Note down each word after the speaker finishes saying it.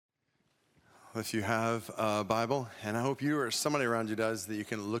If you have a Bible, and I hope you or somebody around you does, that you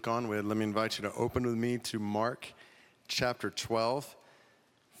can look on with, let me invite you to open with me to Mark chapter 12.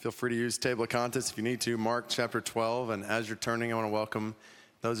 Feel free to use table of contents if you need to, Mark chapter 12. And as you're turning, I want to welcome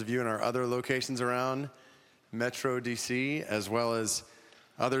those of you in our other locations around Metro DC, as well as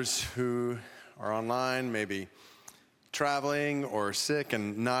others who are online, maybe traveling or sick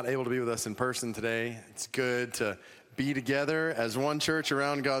and not able to be with us in person today. It's good to be together as one church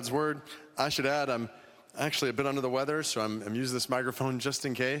around God's Word. I should add, I'm actually a bit under the weather, so I'm using this microphone just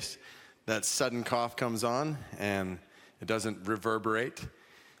in case that sudden cough comes on and it doesn't reverberate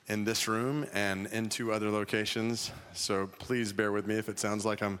in this room and into other locations. So please bear with me if it sounds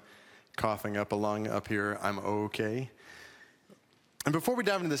like I'm coughing up a lung up here. I'm okay. And before we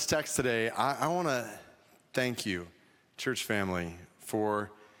dive into this text today, I want to thank you, church family,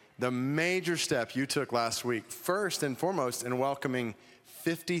 for the major step you took last week. First and foremost, in welcoming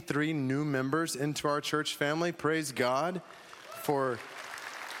 53 new members into our church family. Praise God for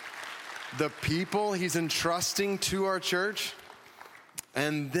the people He's entrusting to our church.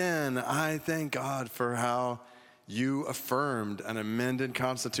 And then I thank God for how you affirmed an amended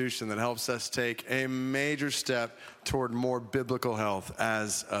constitution that helps us take a major step toward more biblical health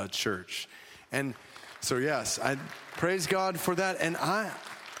as a church. And so yes, I praise God for that. And I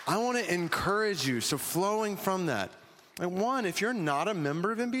want to encourage you, so flowing from that, and one, if you're not a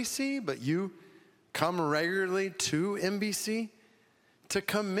member of MBC, but you come regularly to MBC, to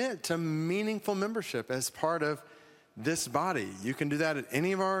commit to meaningful membership as part of this body. You can do that at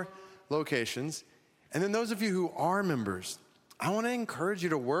any of our locations. And then those of you who are members, I want to encourage you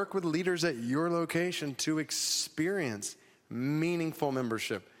to work with leaders at your location to experience meaningful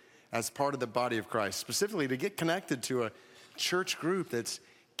membership as part of the body of Christ, specifically to get connected to a church group that's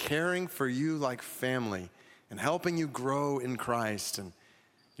caring for you like family and helping you grow in Christ. And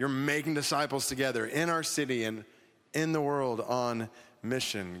you're making disciples together in our city and in the world on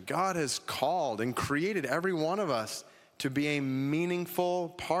mission. God has called and created every one of us to be a meaningful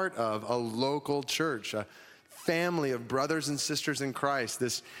part of a local church, a family of brothers and sisters in Christ,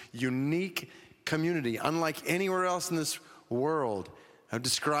 this unique community, unlike anywhere else in this world. I've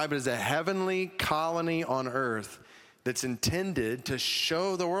described it as a heavenly colony on earth that's intended to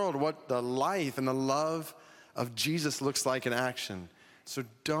show the world what the life and the love of Jesus looks like in action. So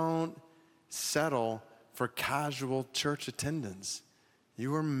don't settle for casual church attendance.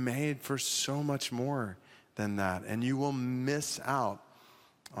 You are made for so much more than that, and you will miss out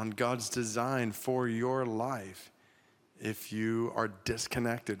on God's design for your life if you are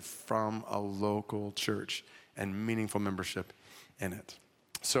disconnected from a local church and meaningful membership in it.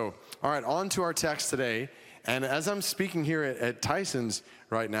 So, all right, on to our text today. And as I'm speaking here at Tyson's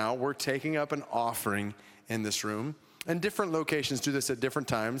right now, we're taking up an offering in this room. And different locations do this at different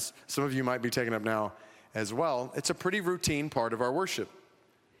times. Some of you might be taking up now as well. It's a pretty routine part of our worship.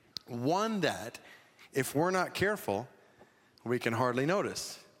 One that, if we're not careful, we can hardly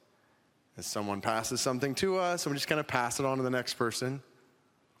notice. As someone passes something to us, and we just kind of pass it on to the next person,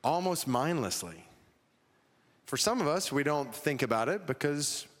 almost mindlessly. For some of us, we don't think about it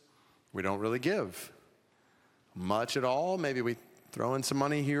because we don't really give much at all. Maybe we throw in some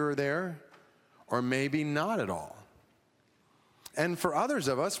money here or there, or maybe not at all. And for others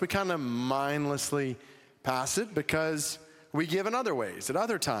of us, we kind of mindlessly pass it because we give in other ways at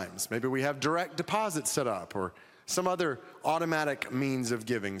other times. Maybe we have direct deposit set up or some other automatic means of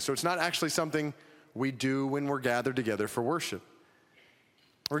giving. So it's not actually something we do when we're gathered together for worship.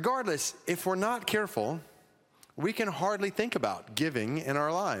 Regardless, if we're not careful, we can hardly think about giving in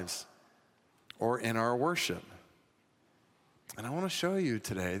our lives or in our worship. And I want to show you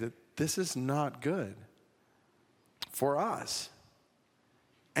today that this is not good for us.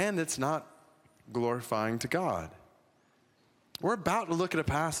 And it's not glorifying to God. We're about to look at a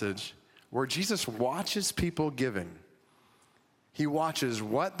passage where Jesus watches people giving. He watches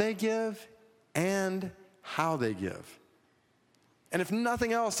what they give and how they give. And if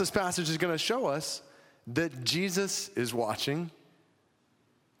nothing else, this passage is going to show us that Jesus is watching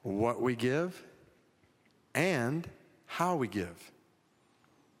what we give and how we give.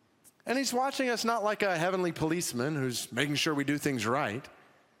 And He's watching us not like a heavenly policeman who's making sure we do things right.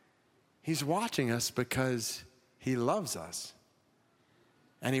 He's watching us because He loves us.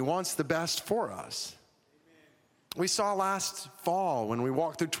 And He wants the best for us. We saw last fall when we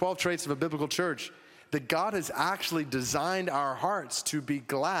walked through 12 traits of a biblical church that God has actually designed our hearts to be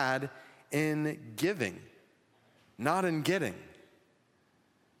glad in giving, not in getting.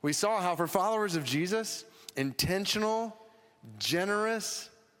 We saw how for followers of Jesus, intentional, generous,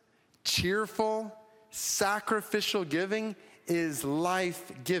 cheerful, sacrificial giving is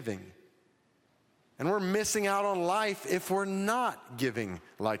life-giving. And we're missing out on life if we're not giving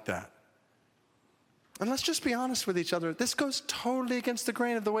like that. And let's just be honest with each other. This goes totally against the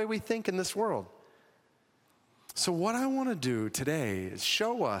grain of the way we think in this world. So what I want to do today is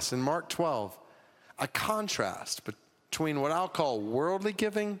show us in Mark 12 a contrast between what I'll call worldly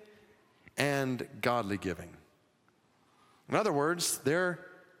giving and godly giving. In other words, there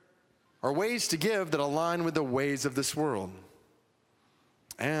are ways to give that align with the ways of this world.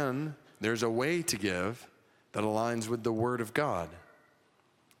 And there's a way to give that aligns with the Word of God.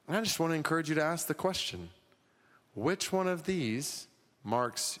 And I just want to encourage you to ask the question, which one of these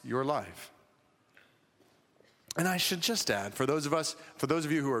marks your life? And I should just add, for those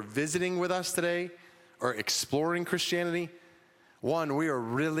of you who are visiting with us today or exploring Christianity, one, we are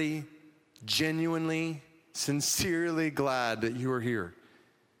really, genuinely, sincerely glad that you are here.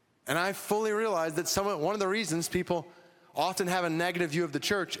 And I fully realize that one of the reasons people often have a negative view of the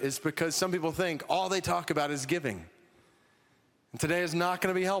church is because some people think all they talk about is giving. And today is not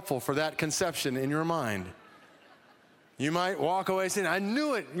going to be helpful for that conception in your mind. You might walk away saying, I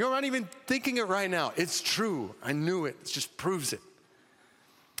knew it. You're not even thinking it right now. It's true. I knew it. It just proves it.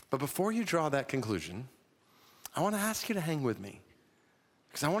 But before you draw that conclusion, I want to ask you to hang with me,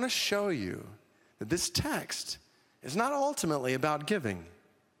 because I want to show you that this text is not ultimately about giving.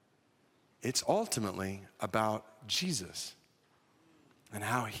 It's ultimately about Jesus and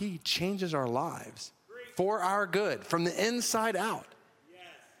how he changes our lives for our good, from the inside out,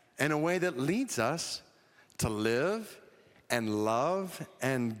 in a way that leads us to live and love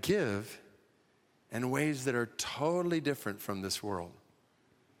and give in ways that are totally different from this world.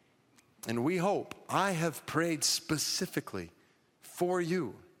 And we hope, I have prayed specifically for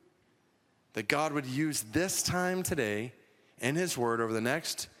you, that God would use this time today in his word over the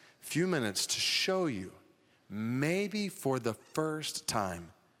next few minutes to show you, maybe for the first time,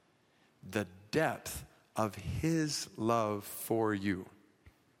 the depth of his love for you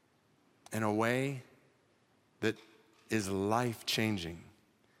in a way that is life-changing,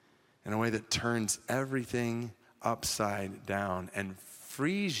 in a way that turns everything upside down and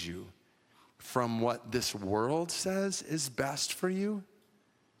frees you from what this world says is best for you,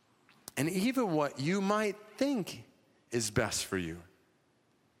 and even what you might think is best for you,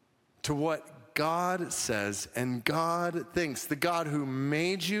 to what God says and God thinks, the God who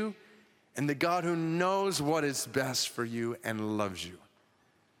made you and the God who knows what is best for you and loves you.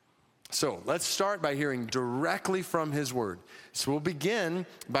 So let's start by hearing directly from his word. So we'll begin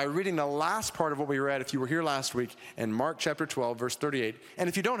by reading the last part of what we read, if you were here last week, in Mark chapter 12, verse 38. And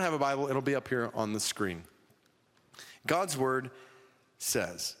if you don't have a Bible, it'll be up here on the screen. God's word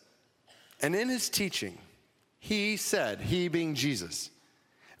says, and in his teaching, he said, he being Jesus,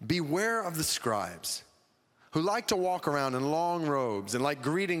 beware of the scribes who like to walk around in long robes and like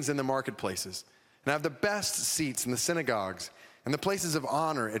greetings in the marketplaces and have the best seats in the synagogues and the places of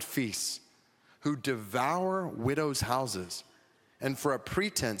honor at feasts, who devour widows' houses and for a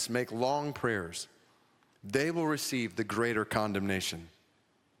pretense make long prayers. They will receive the greater condemnation.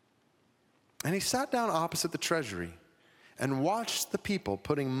 And he sat down opposite the treasury and watched the people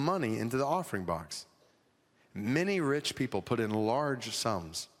putting money into the offering box. Many rich people put in large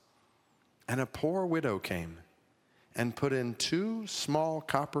sums, and a poor widow came and put in 2 small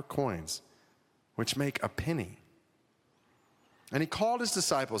copper coins, which make a penny. And he called his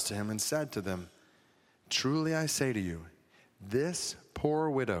disciples to him and said to them, truly I say to you, this poor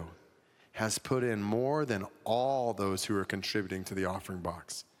widow has put in more than all those who are contributing to the offering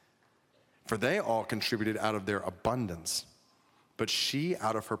box. For they all contributed out of their abundance, but she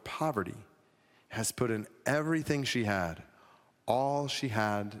out of her poverty has put in everything she had, all she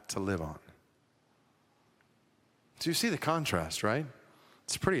had to live on. So you see the contrast, right?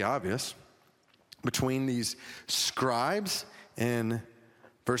 It's pretty obvious between these scribes in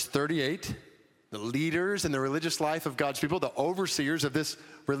verse 38, the leaders in the religious life of God's people, the overseers of this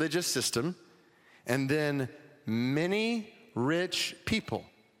religious system, and then many rich people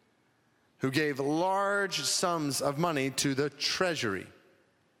who gave large sums of money to the treasury.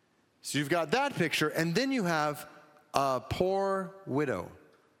 So you've got that picture, and then you have a poor widow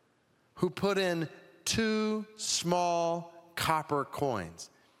who put in 2 small copper coins.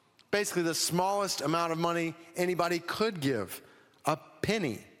 Basically the smallest amount of money anybody could give, a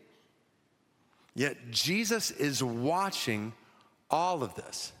penny. Yet Jesus is watching all of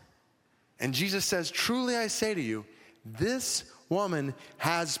this. And Jesus says, truly I say to you, this woman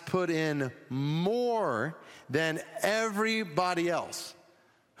has put in more than everybody else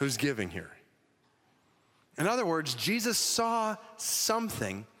who's giving here. In other words, Jesus saw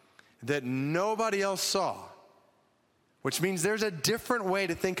something that nobody else saw, which means there's a different way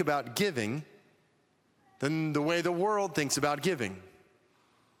to think about giving than the way the world thinks about giving.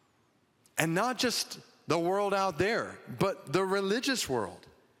 And not just the world out there, but the religious world.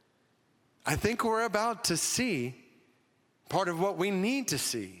 I think we're about to see, part of what we need to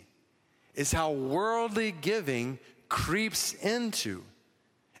see, is how worldly giving creeps into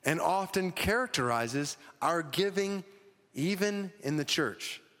and often characterizes our giving even in the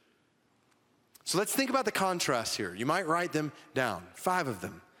church. So let's think about the contrasts here. You might write them down, 5 of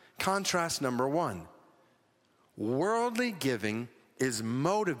them. Contrast number 1. Worldly giving is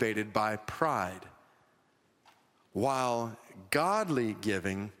motivated by pride, while godly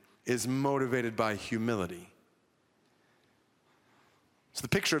giving is motivated by humility. So the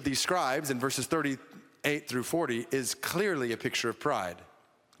picture of these scribes in verses 38 through 40 is clearly a picture of pride.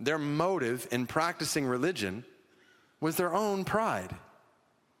 Their motive in practicing religion was their own pride.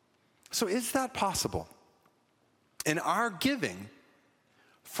 So is that possible? In our giving,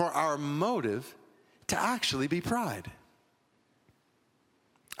 for our motive to actually be pride?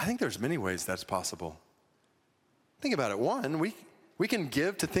 I think there's many ways that's possible. Think about it. One, we can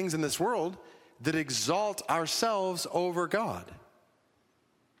give to things in this world that exalt ourselves over God.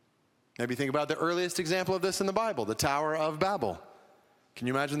 Maybe think about the earliest example of this in the Bible, the Tower of Babel. Can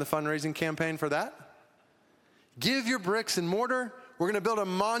you imagine the fundraising campaign for that? Give your bricks and mortar. We're going to build a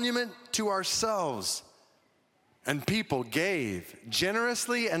monument to ourselves. And people gave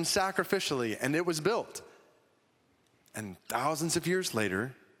generously and sacrificially, and it was built. And thousands of years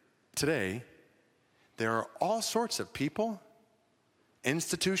later, today, there are all sorts of people,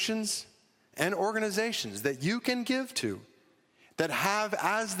 institutions, and organizations that you can give to that have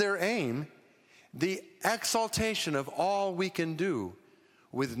as their aim the exaltation of all we can do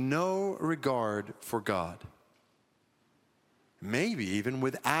with no regard for God. Maybe even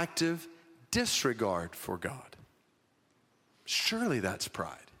with active disregard for God. Surely that's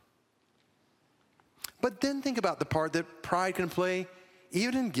pride. But then think about the part that pride can play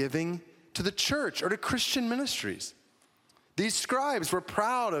even in giving to the church or to Christian ministries. These scribes were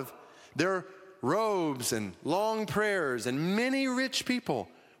proud of their robes and long prayers, and many rich people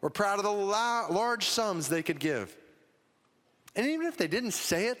were proud of the large sums they could give. And even if they didn't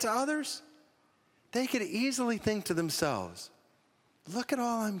say it to others, they could easily think to themselves, look at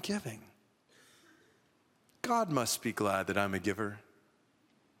all I'm giving. God must be glad that I'm a giver.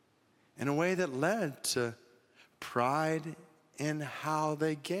 In a way that led to pride in how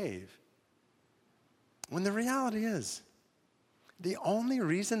they gave. When the reality is, the only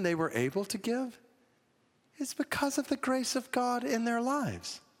reason they were able to give is because of the grace of God in their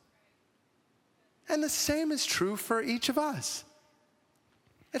lives. And the same is true for each of us.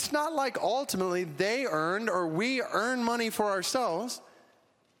 It's not like ultimately they earned or we earn money for ourselves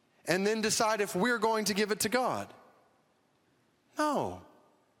and then decide if we're going to give it to God. No,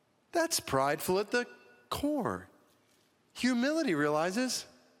 that's prideful at the core. Humility realizes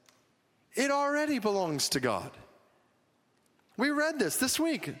it already belongs to God. We read this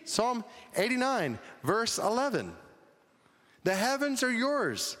week, Psalm 89, verse 11. The heavens are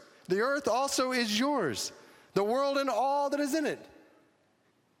yours. The earth also is yours. The world and all that is in it.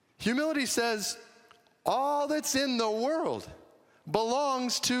 Humility says, all that's in the world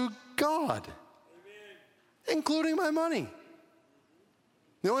belongs to God, including my money.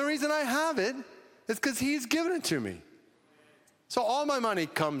 The only reason I have it is because He's given it to me. So all my money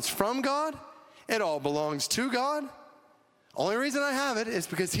comes from God. It all belongs to God. Only reason I have it is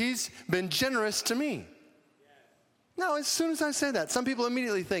because He's been generous to me. Now, as soon as I say that, some people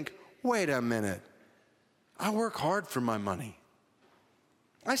immediately think, wait a minute. I work hard for my money.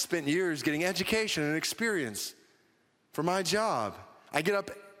 I spent years getting education and experience for my job. I get up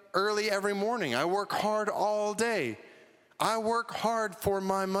early every morning. I work hard all day. I work hard for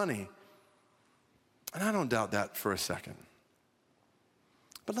my money. And I don't doubt that for a second.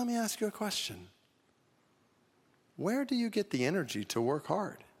 But let me ask you a question. Where do you get the energy to work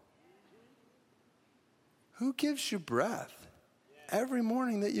hard? Who gives you breath every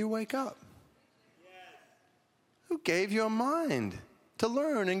morning that you wake up? Who gave you a mind to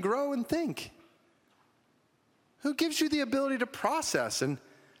learn and grow and think? Who gives you the ability to process and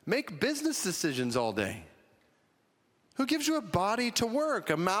make business decisions all day? Who gives you a body to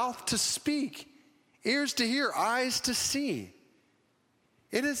work, a mouth to speak, ears to hear, eyes to see?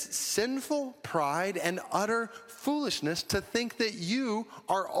 It is sinful pride and utter foolishness to think that you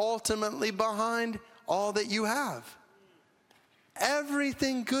are ultimately behind all that you have.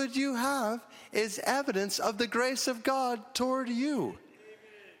 Everything good you have is evidence of the grace of God toward you.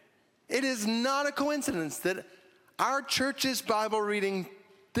 It is not a coincidence that our church's Bible reading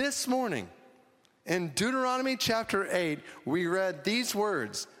this morning in Deuteronomy chapter 8, we read these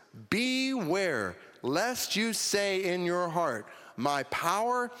words, beware lest you say in your heart, my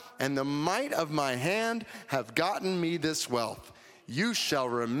power and the might of my hand have gotten me this wealth. You shall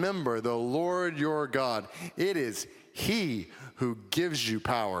remember the Lord your God. It is He who gives you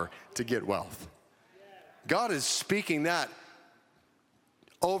power to get wealth. God is speaking that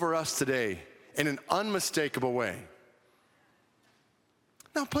over us today in an unmistakable way.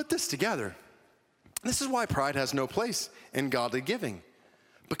 Now put this together. This is why pride has no place in godly giving.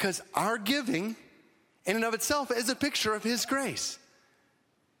 Because our giving in and of itself is a picture of His grace.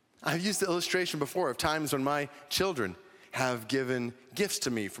 I've used the illustration before of times when my children have given gifts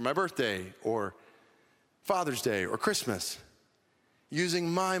to me for my birthday or Father's Day or Christmas,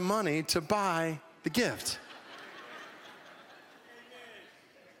 using my money to buy the gift.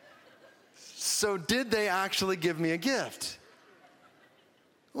 So did they actually give me a gift?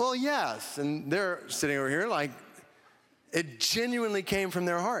 Well, yes, and they're sitting over here like it genuinely came from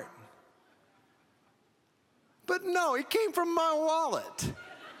their heart. But no, it came from my wallet.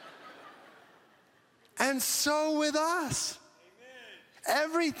 And so with us. Amen.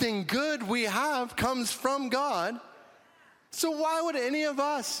 Everything good we have comes from God. So why would any of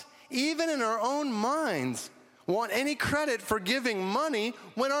us, even in our own minds, want any credit for giving money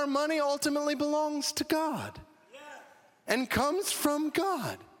when our money ultimately belongs to God? Yeah. And comes from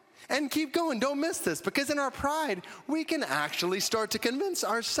God? And keep going, don't miss this, because in our pride, we can actually start to convince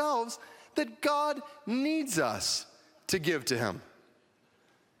ourselves that God needs us to give to Him.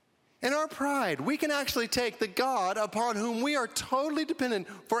 In our pride, we can actually take the God upon whom we are totally dependent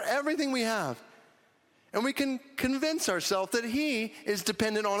for everything we have, and we can convince ourselves that He is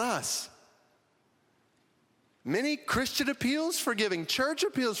dependent on us. Many Christian appeals for giving, church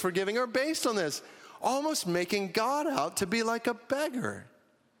appeals for giving are based on this, almost making God out to be like a beggar.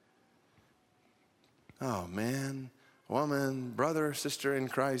 Oh man, woman, brother, sister in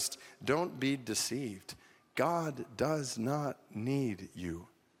Christ, don't be deceived. God does not need you.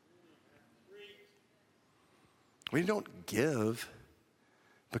 We don't give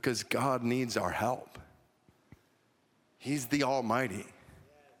because God needs our help. He's the Almighty.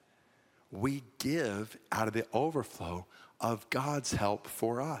 We give out of the overflow of God's help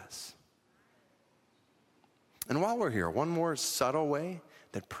for us. And while we're here, one more subtle way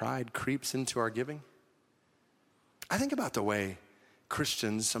that pride creeps into our giving. I think about the way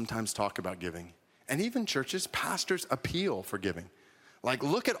Christians sometimes talk about giving, and even churches, pastors appeal for giving. Like,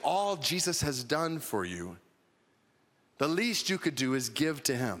 look at all Jesus has done for you. The least you could do is give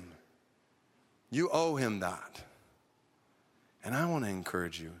to Him. You owe Him that. And I want to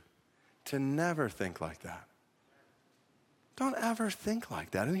encourage you to never think like that. Don't ever think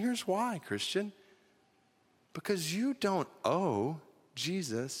like that. And here's why, Christian. Because you don't owe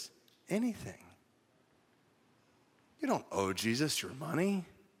Jesus anything. You don't owe Jesus your money,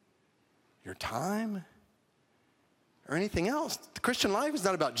 your time, or anything else. The Christian life is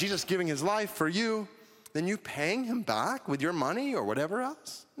not about Jesus giving His life for you, then you paying Him back with your money or whatever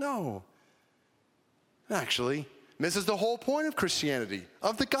else. No. Actually, this is the whole point of Christianity,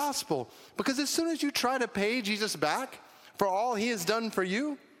 of the gospel. Because as soon as you try to pay Jesus back for all He has done for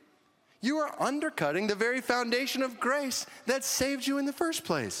you, you are undercutting the very foundation of grace that saved you in the first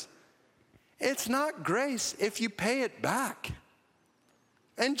place. It's not grace if you pay it back.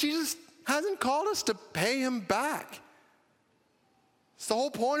 And Jesus hasn't called us to pay Him back. It's the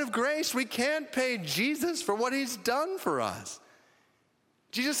whole point of grace. We can't pay Jesus for what He's done for us.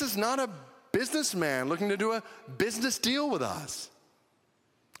 Jesus is not a businessman looking to do a business deal with us.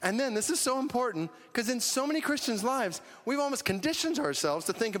 And then, this is so important, because in so many Christians' lives, we've almost conditioned ourselves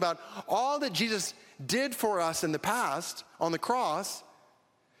to think about all that Jesus did for us in the past on the cross.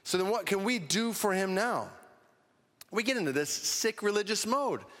 So then what can we do for Him now? We get into this sick religious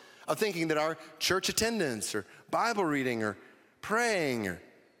mode of thinking that our church attendance or Bible reading or praying or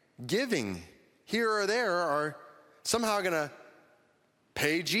giving here or there are somehow going to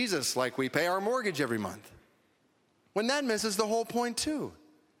pay Jesus like we pay our mortgage every month. When that misses the whole point too.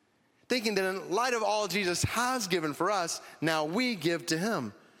 Thinking that in light of all Jesus has given for us, now we give to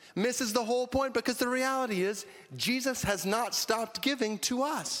Him. Misses the whole point, because the reality is Jesus has not stopped giving to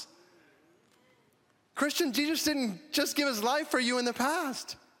us. Christian, Jesus didn't just give His life for you in the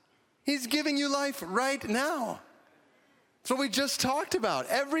past. He's giving you life right now. That's what we just talked about.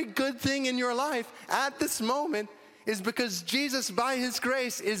 Every good thing in your life at this moment is because Jesus, by His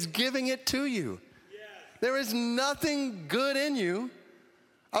grace, is giving it to you. Yes. There is nothing good in you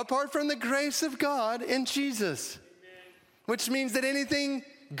apart from the grace of God in Jesus. Amen. Which means that anything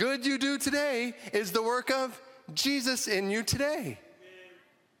good you do today is the work of Jesus in you today. Amen.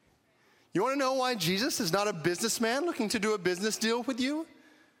 You want to know why Jesus is not a businessman looking to do a business deal with you?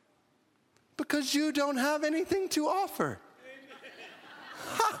 Because you don't have anything to offer.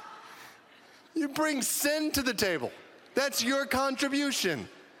 Ha! You bring sin to the table. That's your contribution.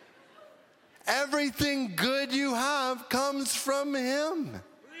 Everything good you have comes from him.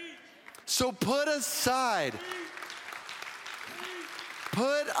 So put aside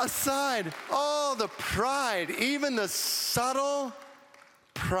all the pride, even the subtle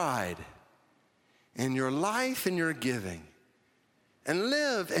pride in your life and your giving, and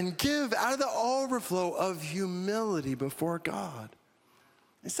live and give out of the overflow of humility before God.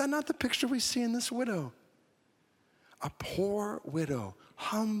 Is that not the picture we see in this widow? A poor widow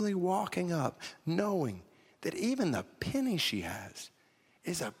humbly walking up, knowing that even the penny she has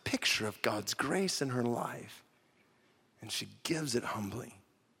is a picture of God's grace in her life. And she gives it humbly.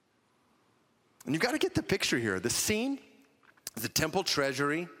 And you've got to get the picture here. The scene is the temple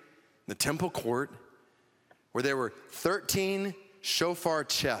treasury, the temple court, where there were 13 shofar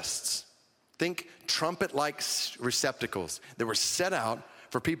chests. Think trumpet-like receptacles that were set out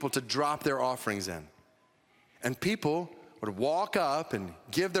for people to drop their offerings in. And people would walk up and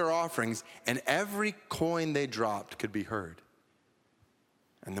give their offerings, and every coin they dropped could be heard.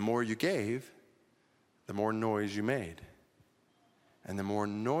 And the more you gave, the more noise you made. And the more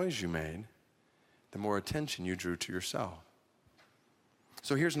noise you made, the more attention you drew to yourself.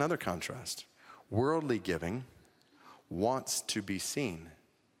 So here's another contrast. Worldly giving wants to be seen,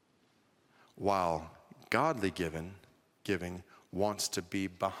 while godly giving wants to be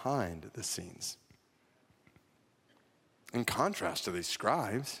behind the scenes. In contrast to these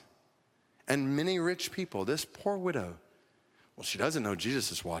scribes and many rich people, this poor widow, well, she doesn't know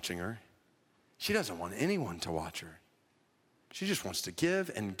Jesus is watching her. She doesn't want anyone to watch her. She just wants to give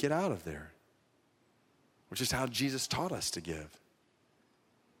and get out of there, which is how Jesus taught us to give.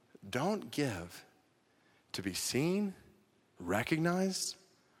 Don't give to be seen, recognized,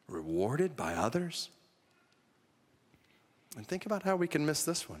 rewarded by others. And think about how we can miss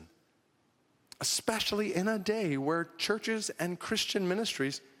this one, especially in a day where churches and Christian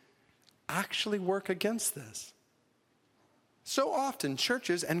ministries actually work against this. So often,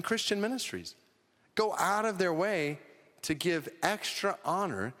 churches and Christian ministries go out of their way to give extra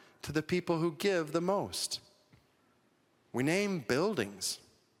honor to the people who give the most. We name buildings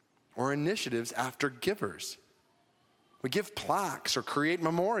or initiatives after givers. We give plaques or create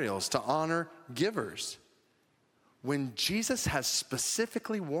memorials to honor givers. When Jesus has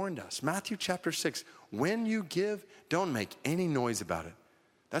specifically warned us, Matthew chapter 6, when you give, don't make any noise about it.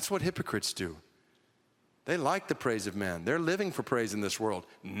 That's what hypocrites do. They like the praise of men. They're living for praise in this world,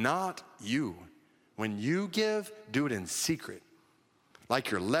 not you. When you give, do it in secret,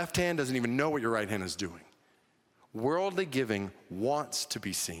 like your left hand doesn't even know what your right hand is doing. Worldly giving wants to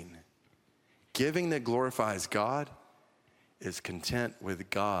be seen. Giving that glorifies God is content with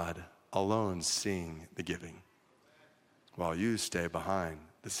God alone seeing the giving, while you stay behind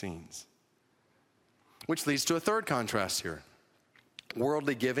the scenes. Which leads to a third contrast here.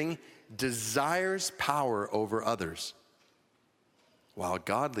 Worldly giving desires power over others, while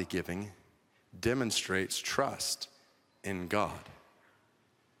godly giving demonstrates trust in God.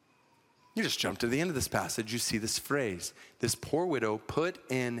 You just jump to the end of this passage, you see this phrase. This poor widow put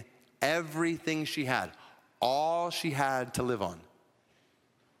in everything she had, all she had to live on.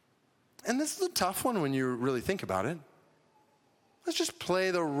 And this is a tough one when you really think about it. Let's just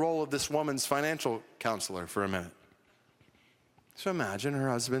play the role of this woman's financial counselor for a minute. So imagine her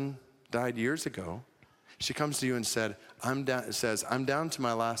husband died years ago. She comes to you and says, I'm down to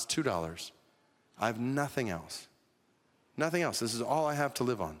my last $2. I have nothing else. Nothing else. This is all I have to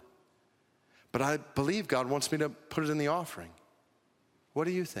live on. But I believe God wants me to put it in the offering. What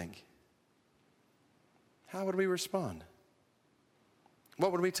do you think? How would we respond?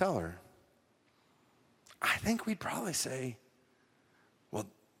 What would we tell her? I think we'd probably say, well,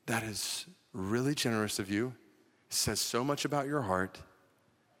 that is really generous of you. It says so much about your heart.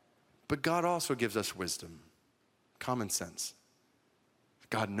 But God also gives us wisdom, common sense.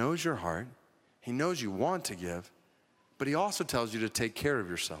 God knows your heart. He knows you want to give, but he also tells you to take care of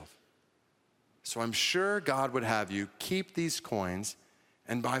yourself. So I'm sure God would have you keep these coins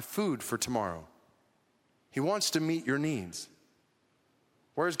and buy food for tomorrow. He wants to meet your needs.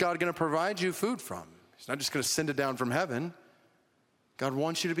 Where is God going to provide you food from? He's not just going to send it down from heaven. God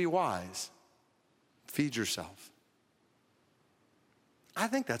wants you to be wise. Feed yourself. I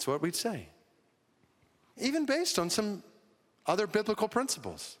think that's what we'd say, even based on some other biblical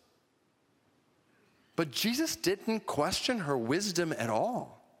principles. But Jesus didn't question her wisdom at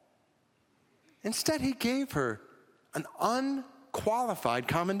all. Instead, he gave her an unqualified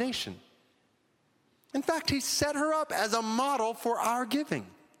commendation. In fact, he set her up as a model for our giving.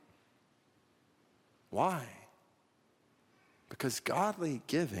 Why? Because godly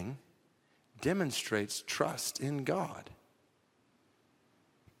giving demonstrates trust in God.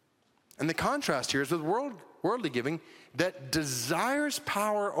 And the contrast here is with worldly giving that desires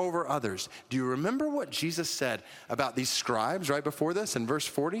power over others. Do you remember what Jesus said about these scribes right before this in verse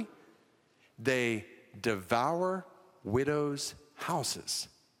 40? They devour widows' houses.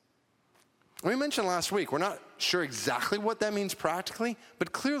 We mentioned last week, we're not sure exactly what that means practically,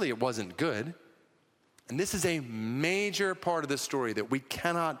 but clearly it wasn't good. And this is a major part of the story that we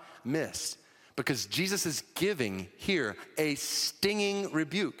cannot miss, because Jesus is giving here a stinging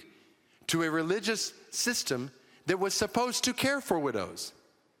rebuke to a religious system that was supposed to care for widows,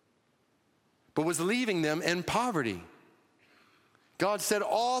 but was leaving them in poverty. God said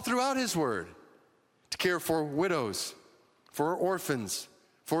all throughout his word to care for widows, for orphans,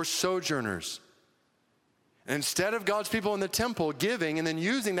 for sojourners. And instead of God's people in the temple giving and then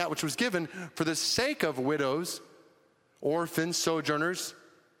using that which was given for the sake of widows, orphans, sojourners,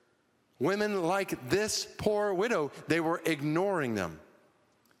 women like this poor widow, they were ignoring them.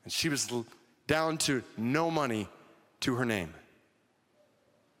 And she was down to no money to her name.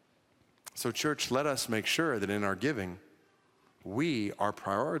 So church, let us make sure that in our giving, we are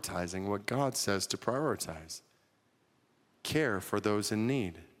prioritizing what God says to prioritize. Care for those in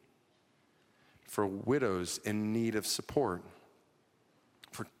need, for widows in need of support,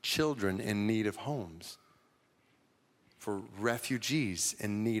 for children in need of homes, for refugees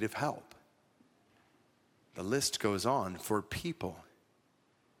in need of help. The list goes on, for people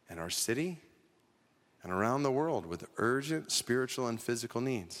in our city and around the world with urgent spiritual and physical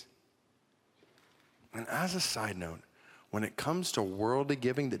needs. And as a side note, when it comes to worldly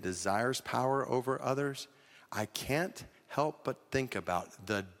giving that desires power over others, I can't help but think about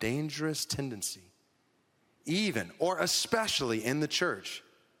the dangerous tendency, even or especially in the church,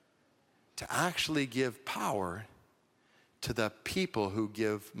 to actually give power to the people who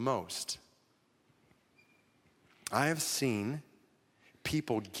give most. I have seen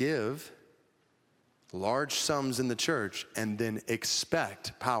people give large sums in the church and then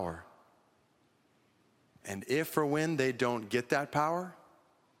expect power. And if or when they don't get that power,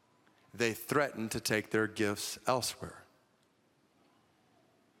 they threaten to take their gifts elsewhere.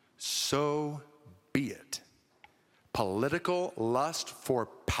 So be it. Political lust for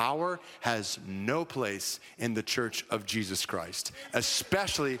power has no place in the Church of Jesus Christ,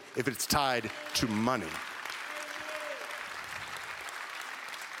 especially if it's tied to money.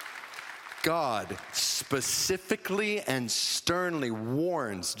 God specifically and sternly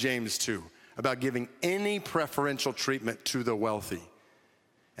warns James 2 about giving any preferential treatment to the wealthy.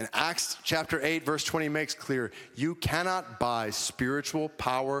 And Acts chapter 8, verse 20 makes clear, you cannot buy spiritual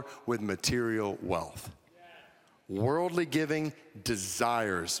power with material wealth. Worldly giving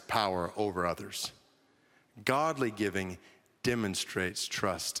desires power over others. Godly giving demonstrates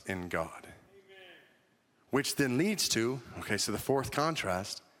trust in God. Amen. Which then leads to, so the fourth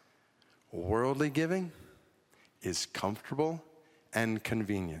contrast, worldly giving is comfortable and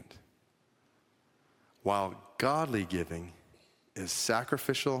convenient, while godly giving is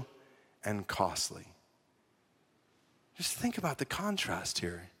sacrificial and costly. Just think about the contrast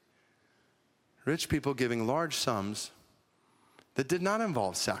here. Rich people giving large sums that did not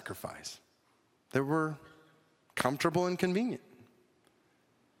involve sacrifice, that were comfortable and convenient.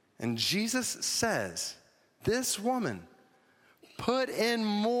 And Jesus says, this woman put in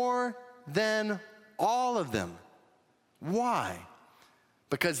more than all of them. Why?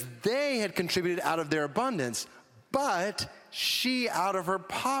 Because they had contributed out of their abundance, but she, out of her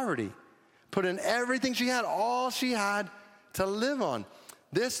poverty, put in everything she had, all she had to live on.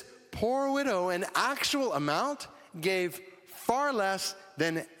 This poor widow, in actual amount, gave far less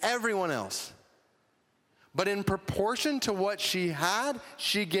than everyone else. But in proportion to what she had,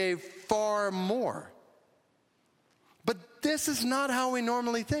 she gave far more. But this is not how we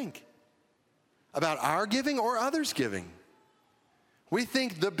normally think about our giving or others' giving. We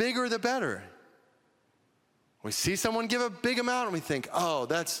think the bigger the better. We see someone give a big amount and we think, oh,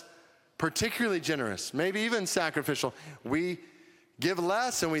 that's particularly generous, maybe even sacrificial. We give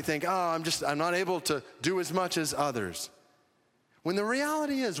less and we think, oh, I'm not able to do as much as others. When the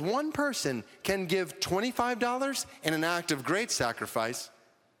reality is one person can give $25 in an act of great sacrifice,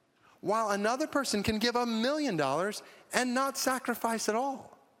 while another person can give $1 million and not sacrifice at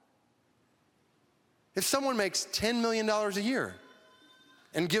all. If someone makes $10 million a year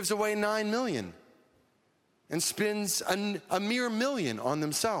and gives away $9 million and spends a mere $1 million on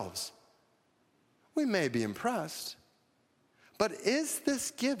themselves, we may be impressed. But is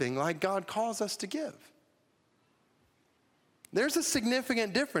this giving like God calls us to give? There's a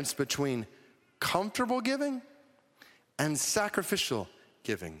significant difference between comfortable giving and sacrificial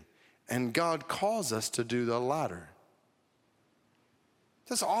giving. And God calls us to do the latter.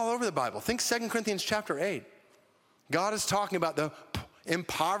 That's all over the Bible. Think 2 Corinthians chapter 8. God is talking about the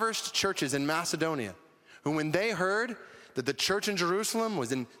impoverished churches in Macedonia, who when they heard that the church in Jerusalem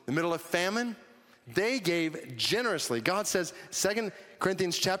was in the middle of famine, they gave generously. God says, 2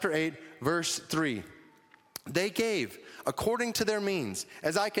 Corinthians chapter 8, verse 3, they gave according to their means,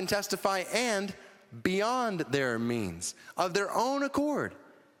 as I can testify, and beyond their means, of their own accord,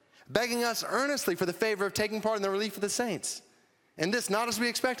 begging us earnestly for the favor of taking part in the relief of the saints. And this not as we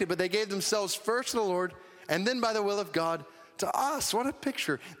expected, but they gave themselves first to the Lord, and then by the will of God to us. What a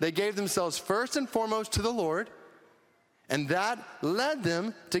picture. They gave themselves first and foremost to the Lord, and that led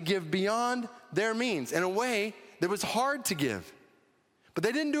them to give beyond their means in a way that was hard to give. But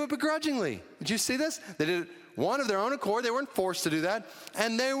they didn't do it begrudgingly. Did you see this? They did it one of their own accord. They weren't forced to do that.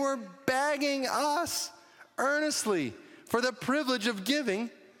 And they were begging us earnestly for the privilege of giving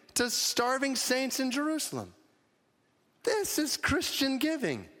to starving saints in Jerusalem. This is Christian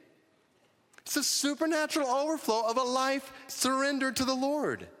giving. It's a supernatural overflow of a life surrendered to the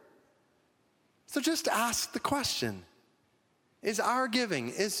Lord. So just ask the question, is our giving,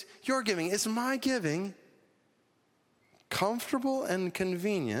 is your giving, is my giving comfortable and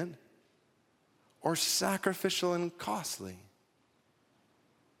convenient or sacrificial and costly?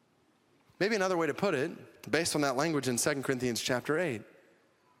 Maybe another way to put it, based on that language in 2 Corinthians chapter 8,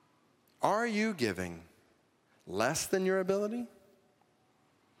 are you giving less than your ability,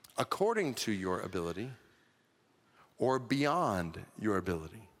 according to your ability, or beyond your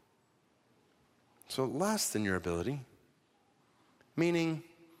ability? So less than your ability, meaning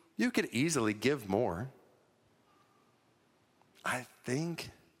you could easily give more. I think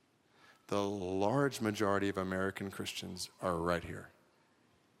the large majority of American Christians are right here.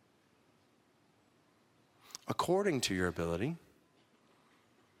 According to your ability,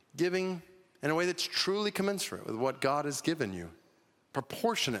 giving in a way that's truly commensurate with what God has given you,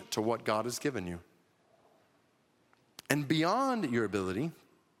 proportionate to what God has given you. And beyond your ability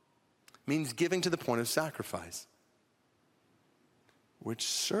means giving to the point of sacrifice, which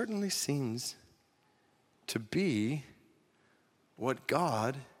certainly seems to be what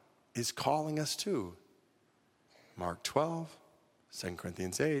God is calling us to. Mark 12, 2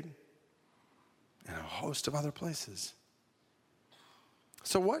 Corinthians 8, and a host of other places.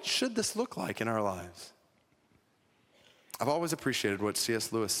 So what should this look like in our lives? I've always appreciated what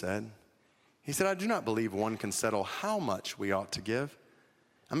C.S. Lewis said. He said, I do not believe one can settle how much we ought to give.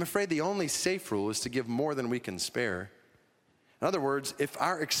 I'm afraid the only safe rule is to give more than we can spare. In other words, if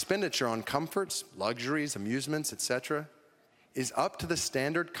our expenditure on comforts, luxuries, amusements, etc., is up to the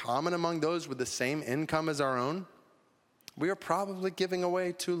standard common among those with the same income as our own, we are probably giving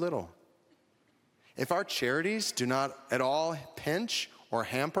away too little. If our charities do not at all pinch or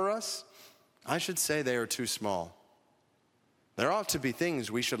hamper us, I should say they are too small. There ought to be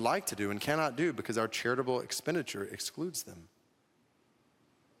things we should like to do and cannot do because our charitable expenditure excludes them.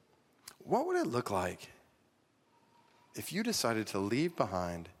 What would it look like if you decided to leave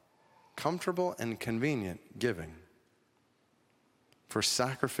behind comfortable and convenient giving for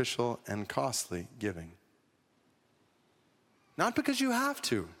sacrificial and costly giving? Not because you have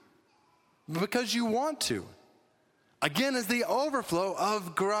to, but because you want to. Again, as the overflow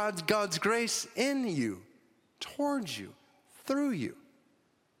of God's grace in you, towards you, through you.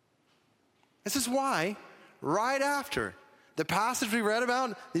 This is why, right after the passage we read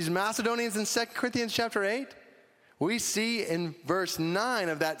about, these Macedonians in 2 Corinthians chapter 8, we see in verse 9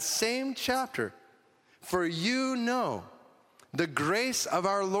 of that same chapter, for you know the grace of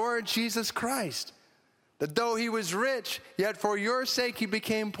our Lord Jesus Christ, that though he was rich, yet for your sake he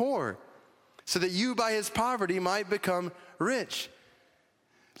became poor, so that you by his poverty might become rich.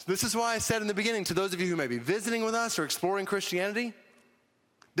 So this is why I said in the beginning, to those of you who may be visiting with us or exploring Christianity,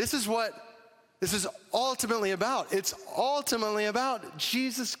 this is what this is ultimately about. It's ultimately about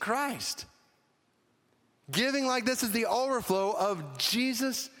Jesus Christ. Giving like this is the overflow of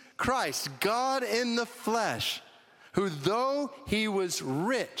Jesus Christ, God in the flesh, who though he was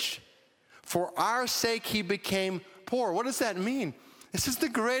rich, for our sake he became poor. What does that mean? This is the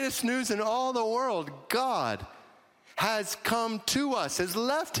greatest news in all the world. God has come to us, has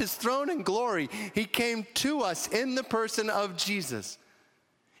left his throne in glory. He came to us in the person of Jesus.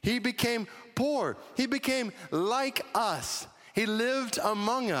 He became poor. He became like us. He lived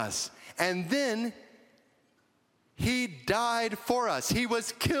among us. And then he died for us. He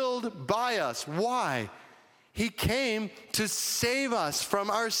was killed by us. Why? He came to save us from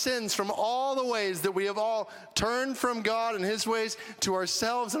our sins, from all the ways that we have all turned from God and his ways to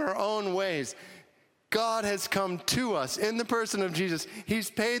ourselves and our own ways. God has come to us in the person of Jesus. He's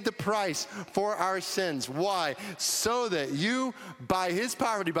paid the price for our sins. Why? So that you, by his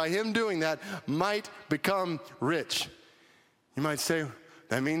poverty, by him doing that, might become rich. You might say,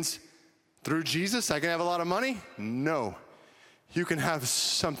 that means through Jesus I can have a lot of money? No. You can have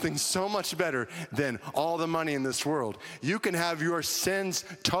something so much better than all the money in this world. You can have your sins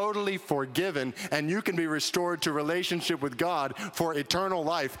totally forgiven, and you can be restored to relationship with God for eternal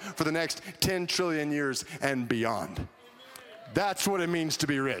life for the next 10 trillion years and beyond. That's what it means to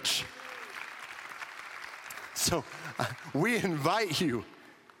be rich. So we invite you,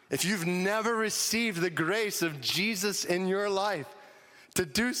 if you've never received the grace of Jesus in your life, to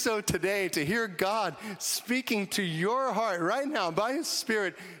do so today, to hear God speaking to your heart right now by his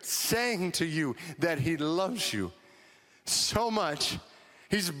Spirit, saying to you that he loves you so much.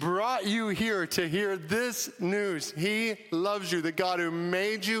 He's brought you here to hear this news. He loves you. The God who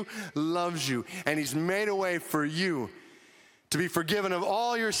made you loves you. And he's made a way for you to be forgiven of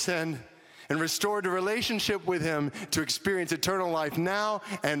all your sin and restored to relationship with him, to experience eternal life now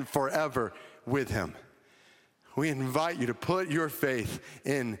and forever with him. We invite you to put your faith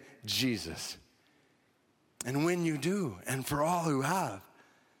in Jesus. And when you do, and for all who have,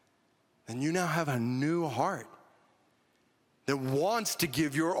 then you now have a new heart that wants to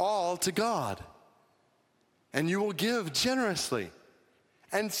give your all to God. And you will give generously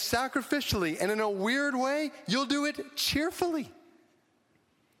and sacrificially, and in a weird way, you'll do it cheerfully.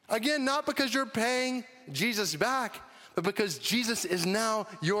 Again, not because you're paying Jesus back, but because Jesus is now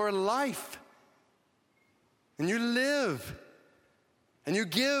your life. And you live, and you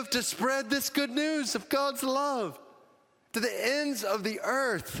give to spread this good news of God's love to the ends of the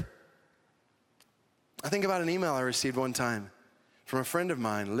earth. I think about an email I received one time from a friend of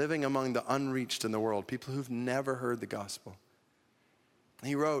mine living among the unreached in the world, people who've never heard the gospel.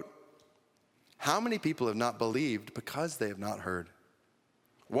 He wrote, "How many people have not believed because they have not heard?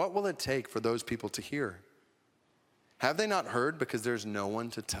 What will it take for those people to hear? Have they not heard because there's no one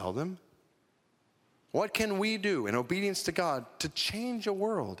to tell them? What can we do in obedience to God to change a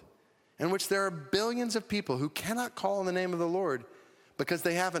world in which there are billions of people who cannot call on the name of the Lord because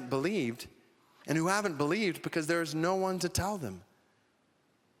they haven't believed, and who haven't believed because there is no one to tell them?"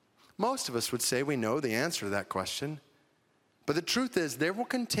 Most of us would say we know the answer to that question, but the truth is there will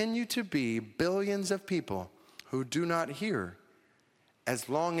continue to be billions of people who do not hear as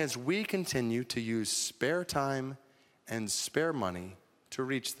long as we continue to use spare time and spare money to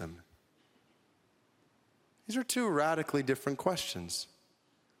reach them. These are two radically different questions.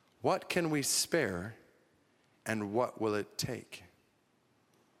 What can we spare, and what will it take?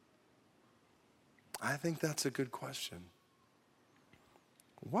 I think that's a good question.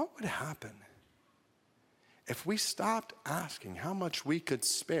 What would happen if we stopped asking how much we could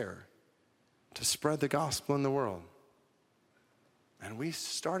spare to spread the gospel in the world, and we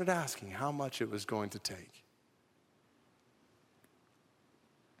started asking how much it was going to take?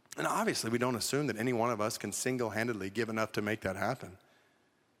 And obviously, we don't assume that any one of us can single-handedly give enough to make that happen.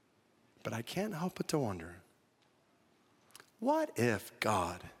 But I can't help but to wonder, what if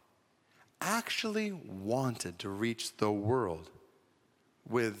God actually wanted to reach the world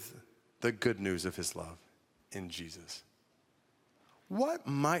with the good news of his love in Jesus? What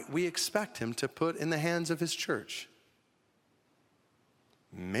might we expect him to put in the hands of his church?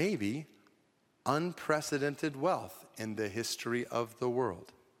 Maybe unprecedented wealth in the history of the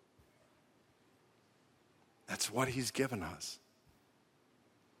world. That's what he's given us.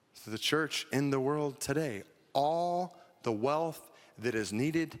 So the church in the world today, all the wealth that is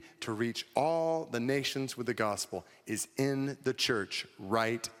needed to reach all the nations with the gospel is in the church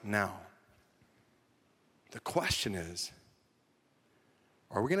right now. The question is,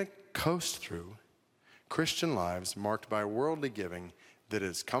 are we going to coast through Christian lives marked by worldly giving that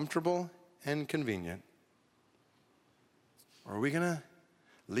is comfortable and convenient? Or are we going to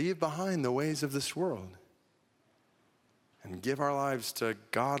leave behind the ways of this world and give our lives to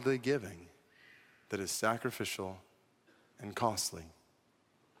godly giving that is sacrificial and costly?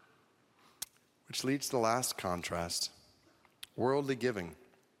 Which leads to the last contrast. Worldly giving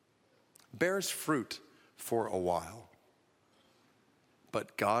bears fruit for a while,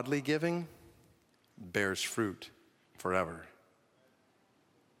 but godly giving bears fruit forever.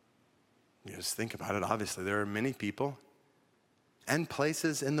 You just think about it. Obviously, there are many people and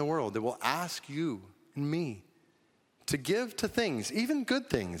places in the world that will ask you and me to give to things, even good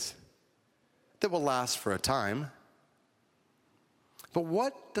things, that will last for a time. But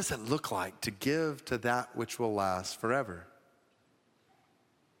what does it look like to give to that which will last forever?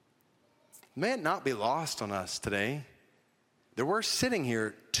 May it not be lost on us today that we're sitting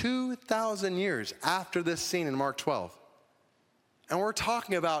here 2,000 years after this scene in Mark 12. And we're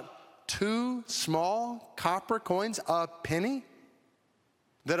talking about 2 small copper coins, a penny,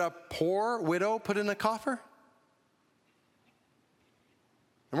 that a poor widow put in a coffer.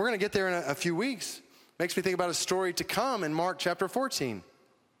 And we're going to get there in a few weeks. Makes me think about a story to come in Mark chapter 14,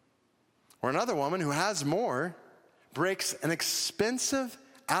 where another woman who has more breaks an expensive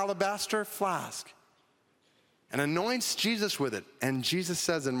alabaster flask and anoints Jesus with it. And Jesus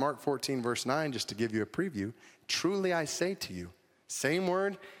says in Mark 14, verse 9, just to give you a preview, truly I say to you, same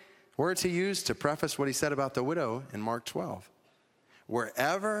words he used to preface what he said about the widow in Mark 12.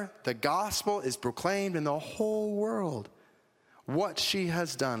 Wherever the gospel is proclaimed in the whole world, what she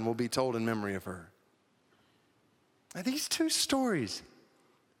has done will be told in memory of her. Now, these 2 stories,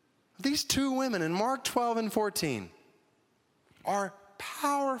 these 2 women in Mark 12 and 14 are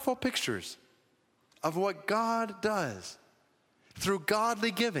powerful pictures of what God does through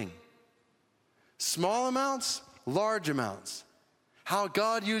godly giving. Small amounts, large amounts. How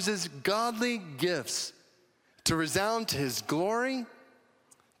God uses godly gifts to resound to his glory,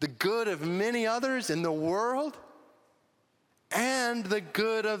 the good of many others in the world, and the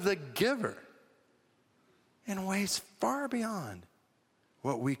good of the giver in ways far beyond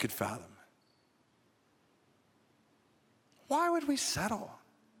what we could fathom. Why would we settle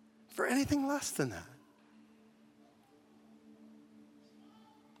for anything less than that?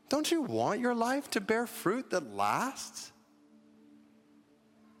 Don't you want your life to bear fruit that lasts?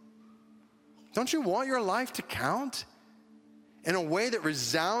 Don't you want your life to count in a way that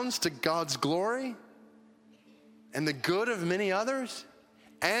resounds to God's glory and the good of many others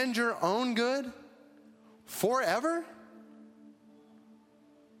and your own good forever?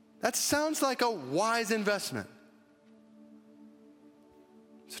 That sounds like a wise investment.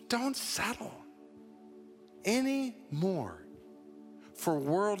 So don't settle anymore for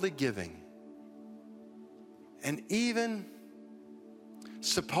worldly giving and even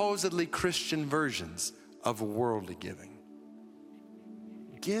supposedly Christian versions of worldly giving.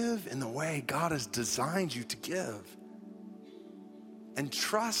 Give in the way God has designed you to give. And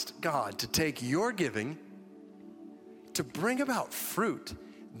trust God to take your giving to bring about fruit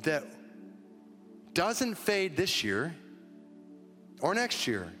that doesn't fade this year or next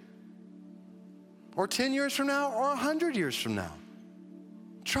year or 10 years from now or 100 years from now.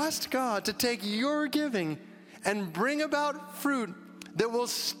 Trust God to take your giving and bring about fruit that will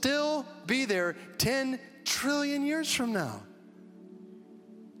still be there 10 trillion years from now.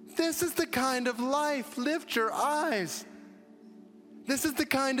 This is the kind of life. Lift your eyes. This is the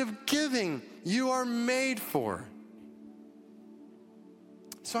kind of giving you are made for.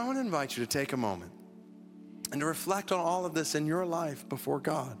 So I want to invite you to take a moment and to reflect on all of this in your life before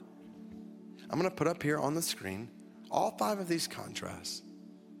God. I'm going to put up here on the screen all 5 of these contrasts.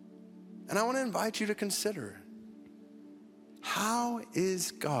 And I want to invite you to consider, how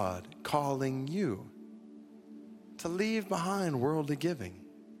is God calling you to leave behind worldly giving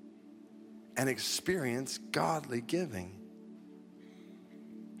and experience godly giving?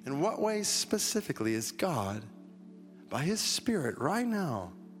 In what ways specifically is God, by his Spirit right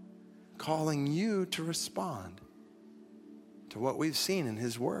now, calling you to respond to what we've seen in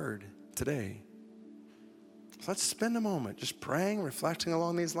his word today? So let's spend a moment just praying, reflecting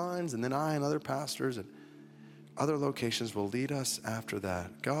along these lines, and then I and other pastors at other locations will lead us after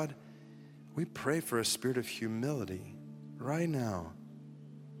that. God, we pray for a spirit of humility right now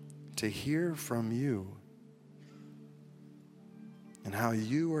to hear from you and how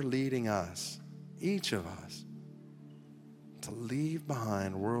you are leading us, each of us, to leave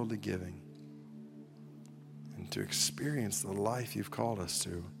behind worldly giving and to experience the life you've called us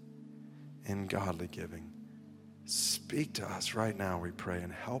to in godly giving. Speak to us right now, we pray,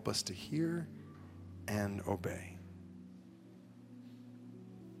 and help us to hear and obey.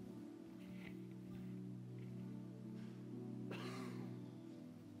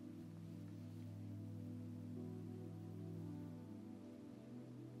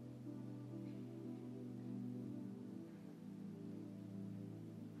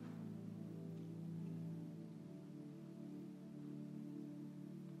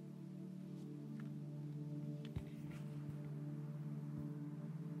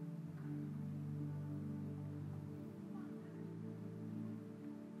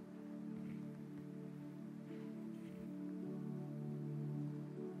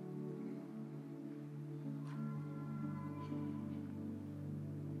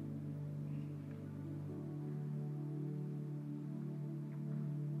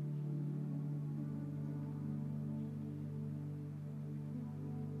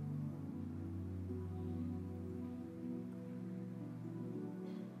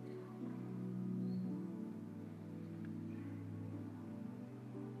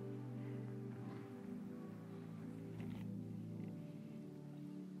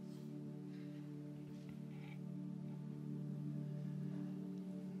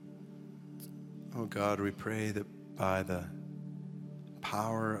 Oh God, we pray that by the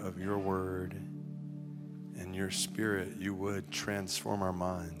power of your word and your spirit, you would transform our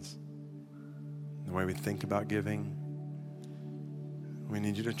minds. The way we think about giving, we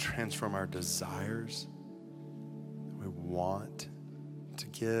need you to transform our desires. We want to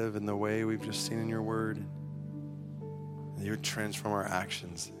give in the way we've just seen in your word. You would transform our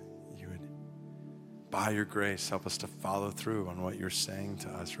actions. You would, by your grace, help us to follow through on what you're saying to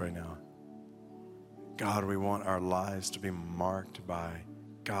us right now. God, we want our lives to be marked by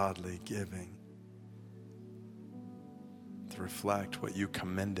godly giving, to reflect what you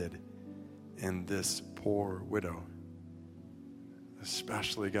commended in this poor widow.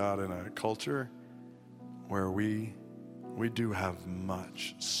 Especially, God, in a culture where we do have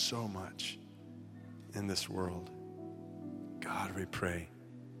much, so much in this world. God, we pray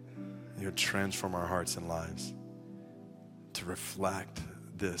you would transform our hearts and lives to reflect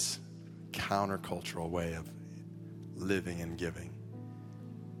this countercultural way of living and giving.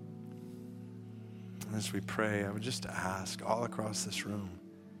 As we pray, I would just ask all across this room,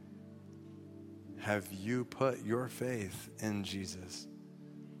 have you put your faith in Jesus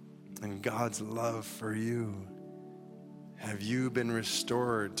and God's love for you? Have you been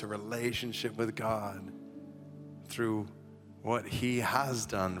restored to relationship with God through what he has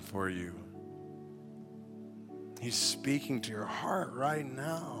done for you? He's speaking to your heart right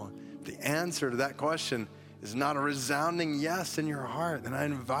now. The answer to that question is not a resounding yes in your heart, then I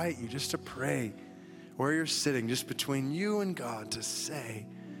invite you just to pray where you're sitting, just between you and God, to say,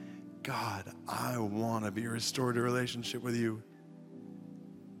 God, I want to be restored to relationship with you.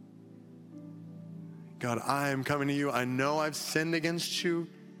 God, I am coming to you. I know I've sinned against you.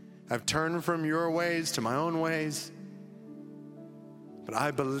 I've turned from your ways to my own ways. But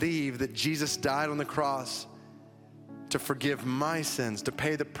I believe that Jesus died on the cross to forgive my sins, to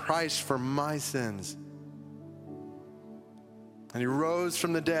pay the price for my sins. And he rose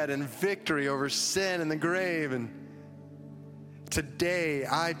from the dead in victory over sin and the grave. And today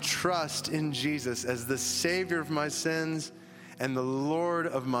I trust in Jesus as the Savior of my sins and the Lord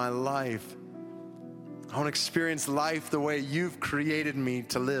of my life. I want to experience life the way you've created me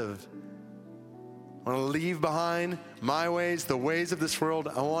to live. I want to leave behind my ways, the ways of this world.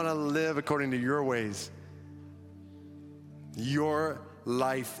 I want to live according to your ways. Your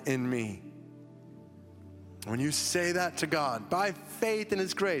life in me. When you say that to God, by faith in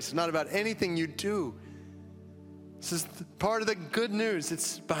his grace, it's not about anything you do. This is part of the good news.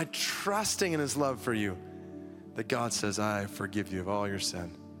 It's by trusting in his love for you that God says, I forgive you of all your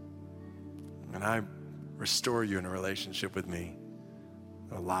sin. And I restore you in a relationship with me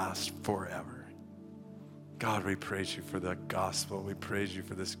that'll last forever. God, we praise you for the gospel. We praise you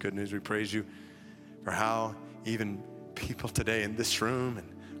for this good news. We praise you for how even people today in this room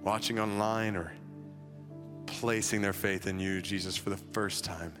and watching online are placing their faith in you, Jesus, for the first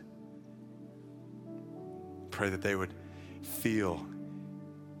time. Pray that they would feel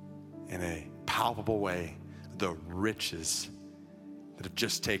in a palpable way the riches that have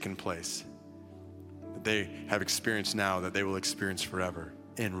just taken place, that they have experienced now, that they will experience forever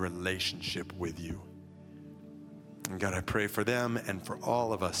in relationship with you. And God, I pray for them and for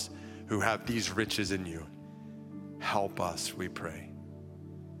all of us who have these riches in you. Help us, we pray,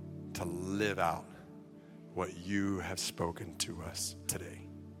 to live out what you have spoken to us today.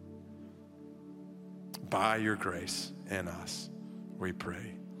 By your grace in us, we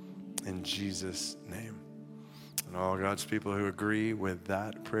pray. In Jesus' name. And all God's people who agree with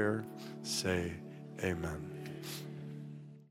that prayer, say amen.